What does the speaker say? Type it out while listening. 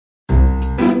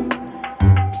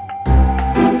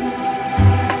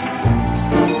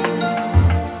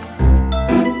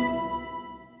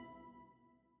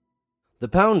The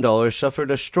pound dollar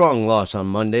suffered a strong loss on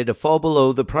Monday to fall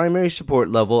below the primary support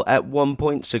level at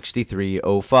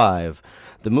 1.6305.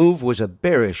 The move was a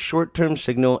bearish short-term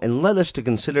signal and led us to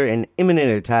consider an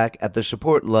imminent attack at the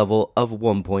support level of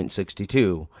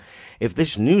 1.62. If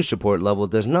this new support level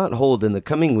does not hold in the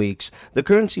coming weeks, the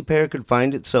currency pair could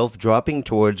find itself dropping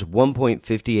towards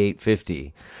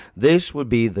 1.5850. This would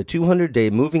be the 200-day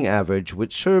moving average,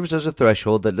 which serves as a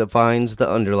threshold that defines the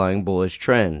underlying bullish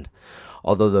trend.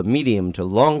 Although the medium to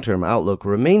long-term outlook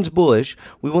remains bullish,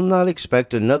 we will not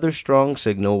expect another strong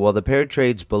signal while the pair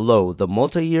trades below the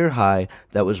multi-year high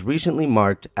that was recently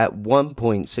marked at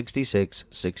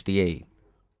 1.6668.